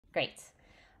Great.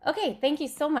 Okay, thank you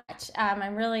so much.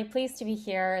 I'm really pleased to be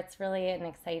here. It's really an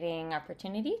exciting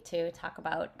opportunity to talk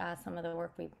about some of the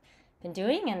work we've been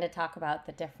doing and to talk about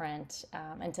the different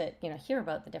and to hear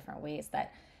about the different ways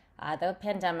that the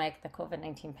pandemic, the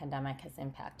COVID-19 pandemic, has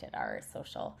impacted our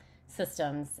social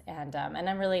systems. And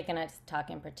I'm really going to talk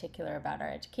in particular about our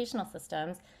educational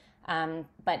systems. And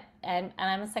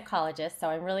I'm a psychologist, so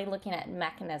I'm really looking at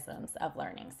mechanisms of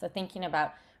learning. So thinking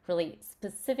about really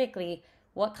specifically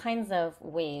what kinds of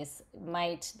ways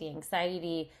might the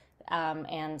anxiety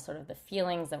and sort of the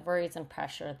feelings of worries and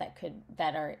pressure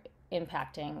that are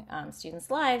impacting students'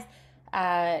 lives,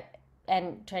 uh,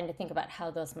 and trying to think about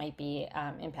how those might be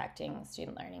impacting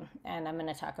student learning. And I'm going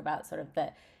to talk about sort of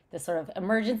the sort of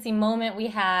emergency moment we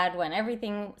had when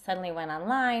everything suddenly went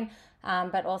online,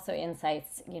 but also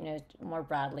insights, more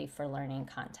broadly for learning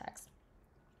context.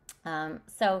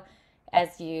 So,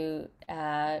 as you,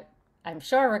 I'm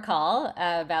sure, recall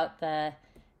about the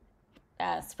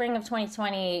spring of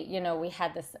 2020, we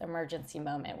had this emergency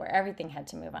moment where everything had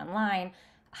to move online.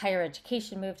 Higher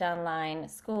education moved online,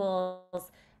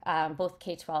 schools, both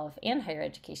K-12 and higher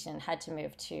education, had to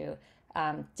move to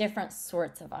different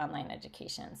sorts of online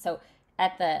education. So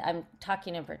I'm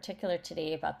talking in particular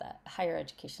today about the higher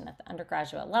education at the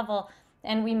undergraduate level,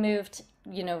 and we moved,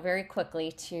 very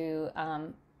quickly to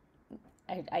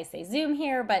I say Zoom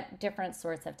here, but different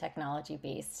sorts of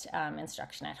technology-based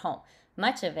instruction at home.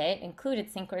 Much of it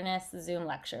included synchronous Zoom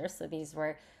lectures. So these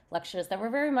were lectures that were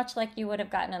very much like you would have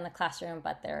gotten in the classroom,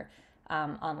 but they're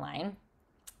online.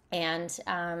 And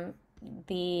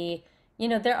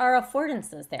there are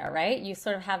affordances there, right? You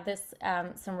sort of have this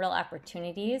some real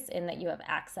opportunities in that you have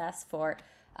access for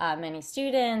many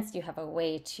students. You have a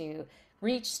way to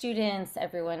reach students.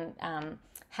 Everyone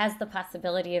has the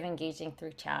possibility of engaging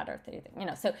through chat or through,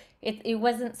 so it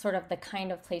wasn't sort of the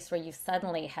kind of place where you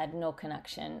suddenly had no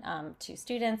connection to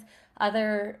students.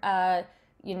 Other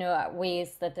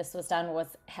ways that this was done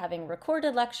was having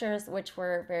recorded lectures, which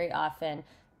were very often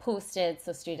posted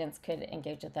so students could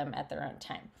engage with them at their own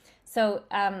time. So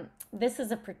this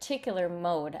is a particular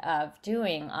mode of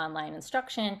doing online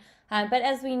instruction. But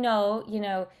as we know,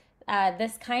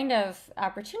 this kind of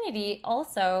opportunity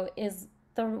also is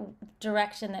the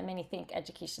direction that many think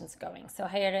education's going. So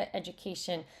higher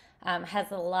education has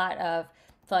a lot of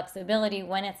flexibility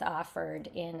when it's offered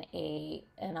in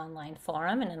an online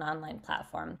forum and an online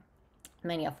platform.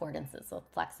 Many affordances with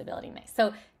flexibility mix.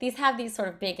 So these have these sort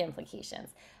of big implications.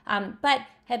 But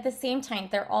at the same time,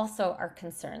 there also are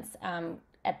concerns.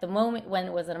 At the moment when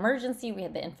it was an emergency, we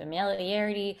had the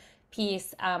infamiliarity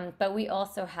piece, but we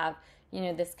also have,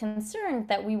 this concern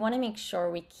that we want to make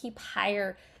sure we keep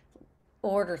higher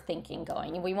order thinking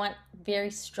going. We want very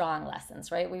strong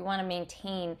lessons, right? We want to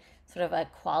maintain sort of a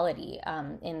quality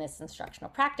in this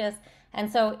instructional practice.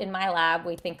 And so in my lab,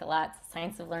 we think a lot,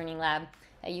 Science of Learning lab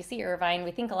at UC Irvine, we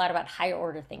think a lot about higher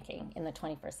order thinking in the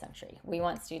 21st century. We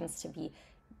want students to be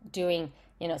doing,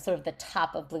 sort of the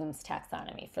top of Bloom's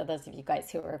taxonomy. For those of you guys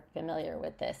who are familiar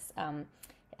with this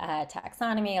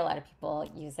taxonomy, a lot of people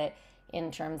use it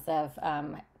in terms of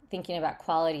thinking about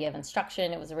quality of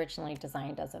instruction. It was originally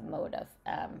designed as a mode of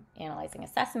analyzing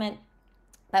assessment.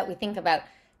 But we think about,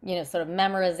 sort of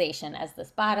memorization as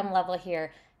this bottom level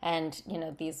here. And,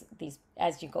 these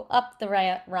as you go up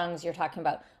the rungs, you're talking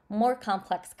about more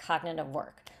complex cognitive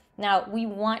work. Now, we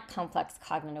want complex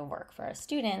cognitive work for our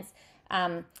students,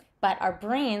 but our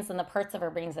brains and the parts of our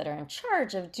brains that are in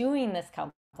charge of doing this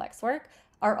complex work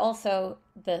are also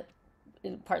the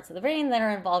parts of the brain that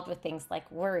are involved with things like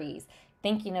worries,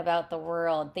 thinking about the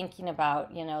world, thinking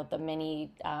about, the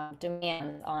many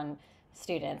demands on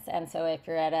students. And so if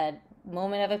you're at a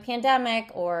moment of a pandemic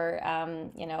or,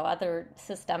 other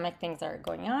systemic things are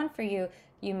going on for you,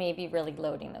 you may be really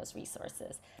loading those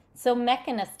resources. So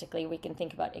mechanistically, we can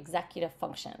think about executive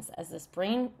functions as this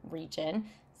brain region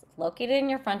located in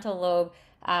your frontal lobe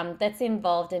that's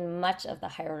involved in much of the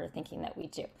higher order thinking that we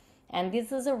do. And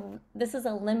this is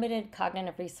a limited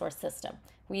cognitive resource system.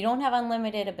 We don't have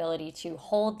unlimited ability to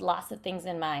hold lots of things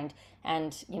in mind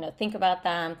and think about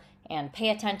them and pay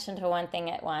attention to one thing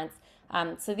at once.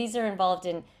 So these are involved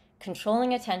in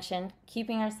controlling attention,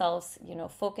 keeping ourselves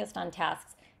focused on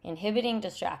tasks, inhibiting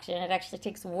distraction. It actually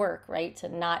takes work, right, to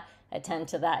not attend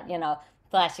to that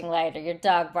flashing light or your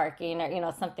dog barking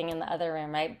or something in the other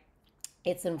room, right?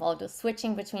 It's involved with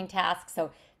switching between tasks.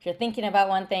 So if you're thinking about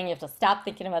one thing, you have to stop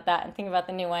thinking about that and think about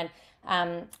the new one,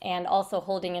 and also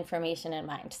holding information in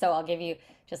mind. So I'll give you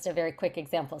just a very quick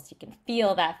example so you can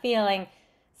feel that feeling.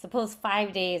 Suppose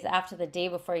 5 days after the day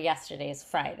before yesterday is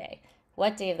Friday.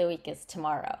 What day of the week is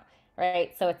tomorrow,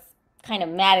 right? So it's kind of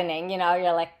maddening,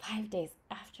 you're like 5 days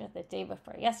after after the day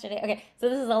before yesterday. Okay, so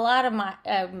this is a lot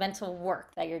of mental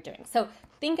work that you're doing. So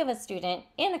think of a student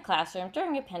in a classroom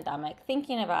during a pandemic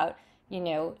thinking about,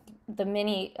 the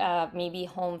many maybe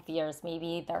home fears,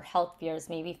 maybe their health fears,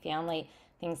 maybe family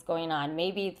things going on,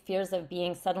 maybe fears of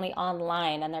being suddenly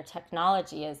online and their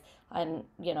technology is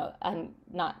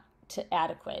not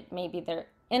adequate. Maybe their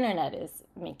internet is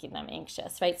making them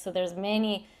anxious, right? So there's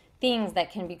many things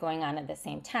that can be going on at the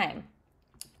same time.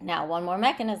 Now, one more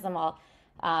mechanism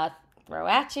I'll throw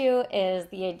at you is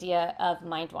the idea of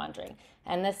mind wandering.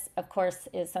 And this, of course,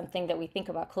 is something that we think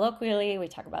about colloquially. We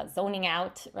talk about zoning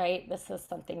out, right? This is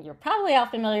something you're probably all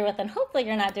familiar with and hopefully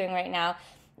you're not doing right now.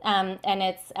 And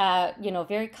it's,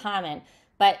 very common.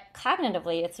 But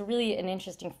cognitively, it's really an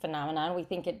interesting phenomenon. We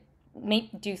think it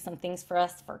may do some things for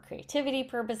us for creativity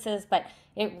purposes, but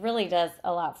it really does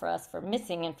a lot for us for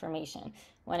missing information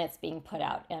when it's being put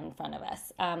out in front of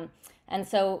us. And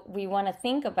so we want to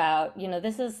think about,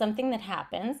 this is something that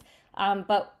happens,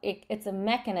 but it's a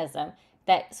mechanism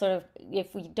that sort of,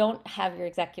 if we don't have your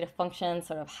executive function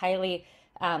sort of highly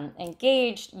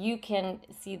engaged, you can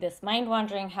see this mind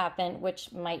wandering happen,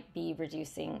 which might be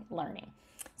reducing learning.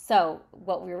 So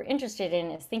what we were interested in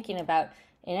is thinking about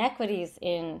inequities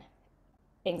in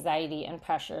anxiety and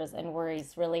pressures and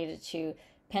worries related to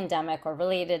pandemic or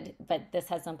related, but this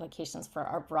has implications for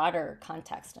our broader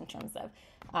context in terms of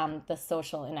the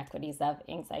social inequities of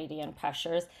anxiety and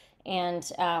pressures,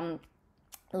 and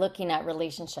looking at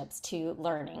relationships to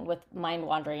learning with mind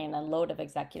wandering and a load of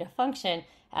executive function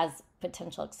as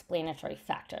potential explanatory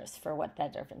factors for what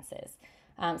that difference is.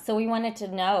 So we wanted to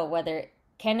know whether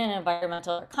can an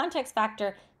environmental or context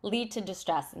factor lead to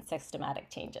distress and systematic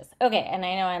changes. Okay, and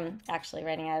I know I'm actually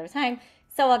running out of time,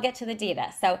 so I'll get to the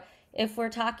data. So if we're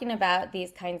talking about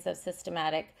these kinds of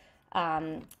systematic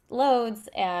loads,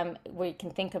 we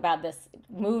can think about this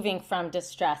moving from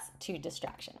distress to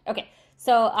distraction. Okay,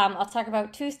 so I'll talk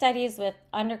about two studies with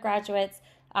undergraduates.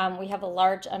 We have a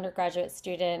large undergraduate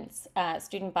student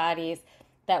bodies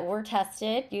that were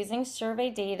tested using survey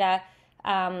data,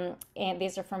 and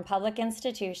these are from public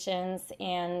institutions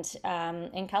and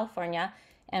in California.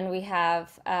 And we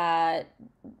have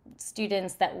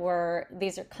students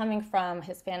these are coming from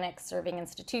Hispanic serving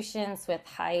institutions with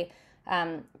high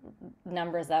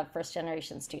numbers of first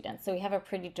generation students. So we have a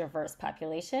pretty diverse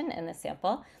population in the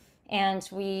sample. And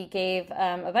we gave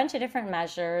a bunch of different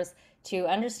measures to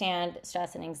understand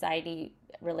stress and anxiety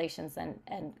relations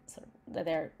and sort of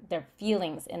their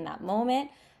feelings in that moment.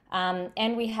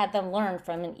 And we had them learn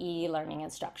from an e-learning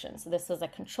instruction. So this was a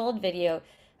controlled video,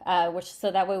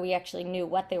 so that way we actually knew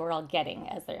what they were all getting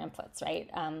as their inputs, right?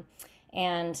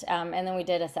 And then we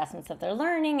did assessments of their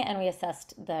learning, and we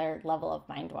assessed their level of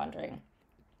mind wandering.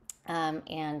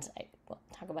 And I will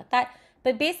talk about that.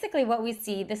 But basically what we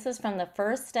see, this is from the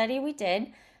first study we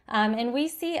did, and we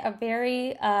see a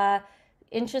very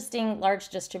interesting large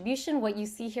distribution. What you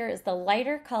see here is the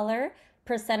lighter color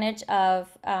percentage of,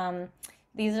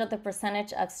 these are the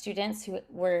percentage of students who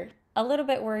were a little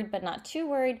bit worried but not too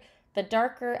worried. The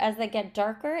darker, as they get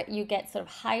darker, you get sort of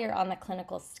higher on the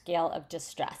clinical scale of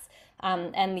distress.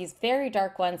 And these very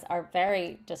dark ones are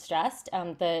very distressed.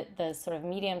 The sort of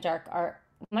medium dark are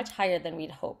much higher than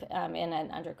we'd hope in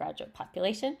an undergraduate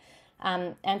population.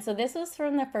 And so this was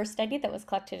from the first study that was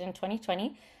collected in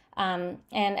 2020. And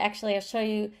actually, I'll show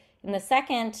you in the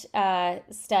second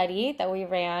study that we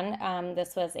ran,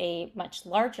 this was a much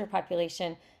larger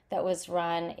population that was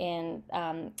run in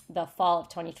the fall of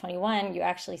 2021. You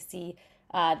actually see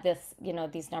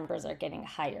these numbers are getting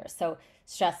higher. So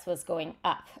stress was going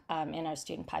up in our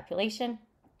student population.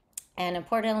 And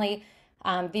importantly,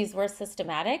 these were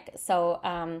systematic.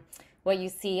 So what you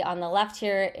see on the left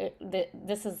here,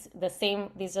 this is the same.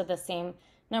 These are the same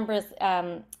numbers,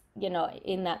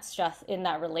 in that stress, in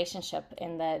that relationship,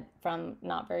 from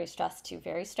not very stressed to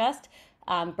very stressed,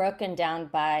 broken down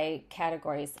by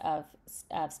categories of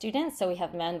students. So we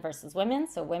have men versus women.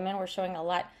 So women were showing a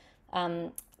lot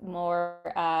more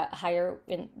higher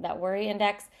in that worry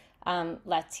index.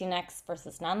 Latinx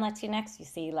versus non-Latinx. You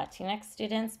see Latinx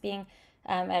students being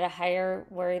at a higher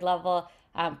worry level.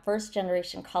 First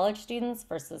generation college students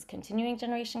versus continuing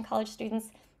generation college students.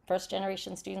 First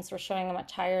generation students were showing a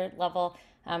much higher level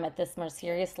at this more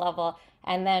serious level.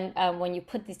 And then when you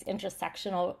put these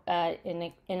intersectional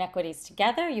inequities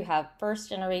together, you have first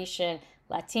generation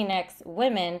Latinx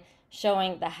women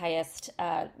showing the highest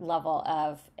level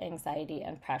of anxiety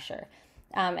and pressure.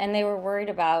 And they were worried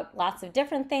about lots of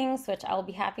different things, which I'll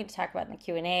be happy to talk about in the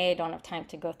Q&A. I don't have time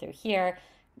to go through here.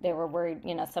 They were worried,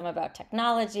 some about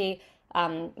technology,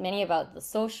 many about the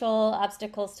social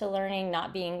obstacles to learning,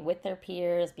 not being with their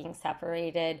peers, being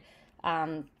separated,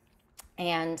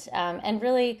 And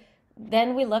really,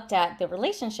 then we looked at the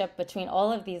relationship between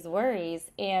all of these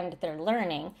worries and their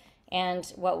learning. And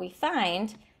what we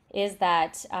find is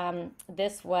that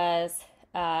this was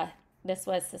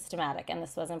systematic and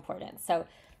this was important. So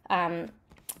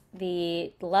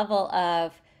the level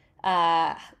of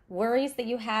worries that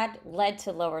you had led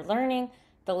to lower learning.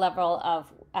 The level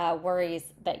of worries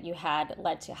that you had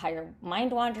led to higher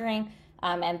mind wandering,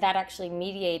 and that actually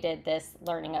mediated this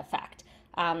learning effect.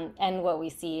 And what we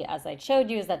see, as I showed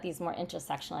you, is that these more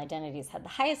intersectional identities had the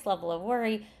highest level of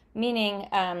worry, meaning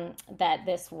that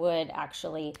this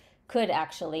could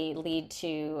actually lead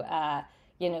to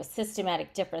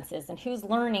systematic differences in who's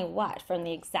learning what from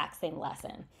the exact same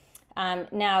lesson.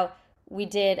 Now, we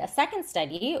did a second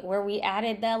study where we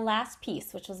added the last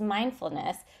piece, which was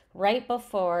mindfulness, right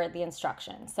before the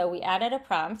instruction. So we added a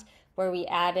prompt where we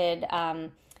added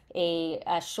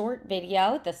a short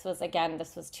video. This was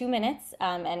 2 minutes,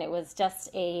 and it was just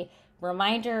a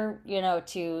reminder,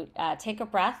 to take a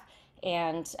breath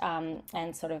and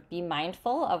sort of be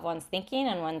mindful of one's thinking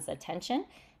and one's attention.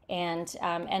 And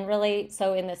really,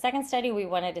 so in the second study, we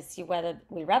wanted to see whether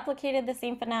we replicated the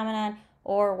same phenomenon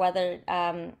or whether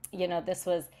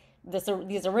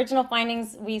these original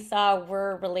findings we saw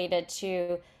were related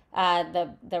to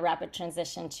the rapid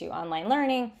transition to online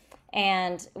learning,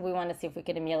 and we want to see if we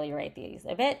could ameliorate these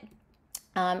a bit.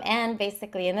 And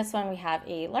basically, in this one, we have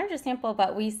a larger sample,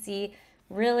 but we see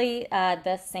really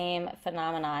the same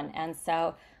phenomenon. And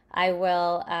so I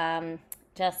will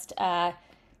just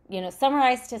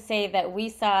summarize to say that we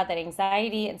saw that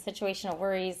anxiety and situational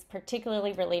worries,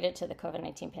 particularly related to the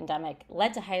COVID-19 pandemic,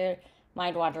 led to higher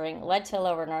mind wandering, led to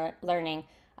lower learning.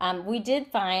 We did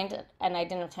find, and I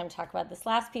didn't have time to talk about this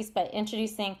last piece, but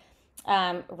introducing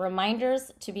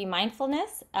reminders to be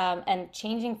mindfulness and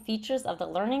changing features of the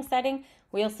learning setting.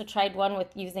 We also tried one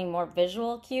with using more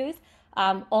visual cues.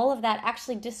 All of that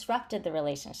actually disrupted the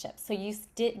relationship. So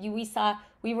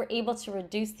we were able to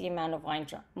reduce the amount of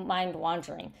mind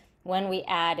wandering when we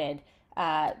added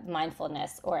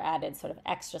mindfulness or added sort of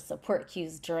extra support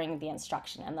cues during the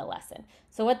instruction and the lesson.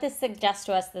 So what this suggests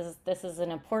to us is this is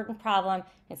an important problem.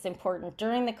 It's important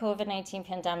during the COVID-19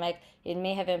 pandemic. It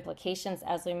may have implications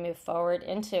as we move forward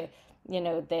into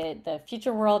the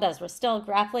future world, as we're still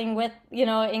grappling with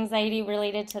anxiety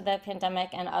related to the pandemic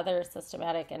and other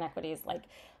systematic inequities like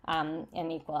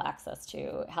unequal access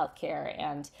to healthcare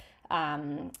and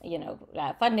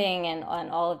funding and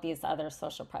all of these other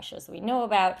social pressures we know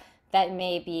about that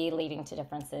may be leading to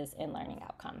differences in learning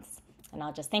outcomes. And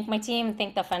I'll just thank my team,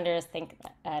 thank the funders, thank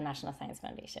National Science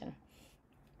Foundation.